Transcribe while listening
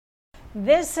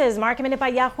This is Market Minute by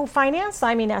Yahoo Finance.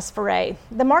 I'm Ines Ferre.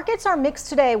 The markets are mixed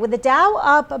today, with the Dow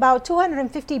up about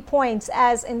 250 points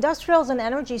as industrials and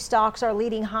energy stocks are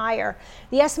leading higher.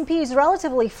 The S&P is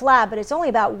relatively flat, but it's only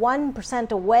about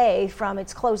 1% away from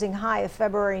its closing high of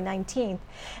February 19th.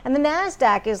 And the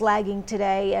Nasdaq is lagging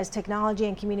today as technology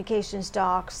and communication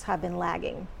stocks have been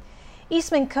lagging.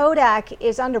 Eastman Kodak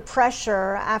is under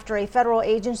pressure after a federal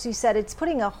agency said it's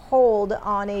putting a hold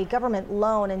on a government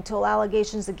loan until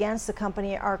allegations against the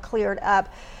company are cleared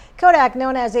up. Kodak,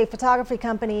 known as a photography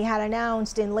company, had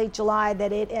announced in late July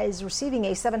that it is receiving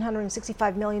a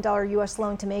 $765 million U.S.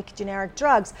 loan to make generic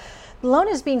drugs. The loan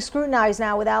is being scrutinized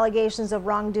now with allegations of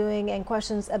wrongdoing and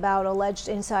questions about alleged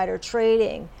insider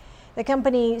trading. The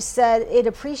company said it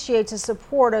appreciates the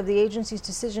support of the agency's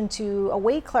decision to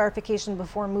await clarification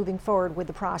before moving forward with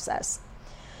the process.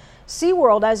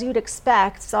 SeaWorld, as you'd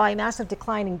expect, saw a massive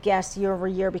decline in guests year over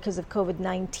year because of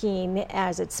COVID-19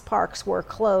 as its parks were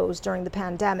closed during the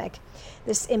pandemic.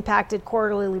 This impacted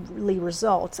quarterly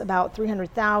results. About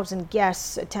 300,000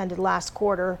 guests attended last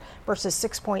quarter versus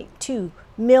 6.2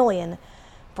 million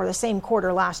for the same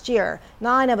quarter last year.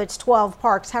 9 of its 12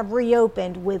 parks have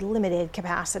reopened with limited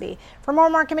capacity. For more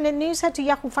Market Minute news, head to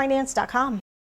yahoofinance.com.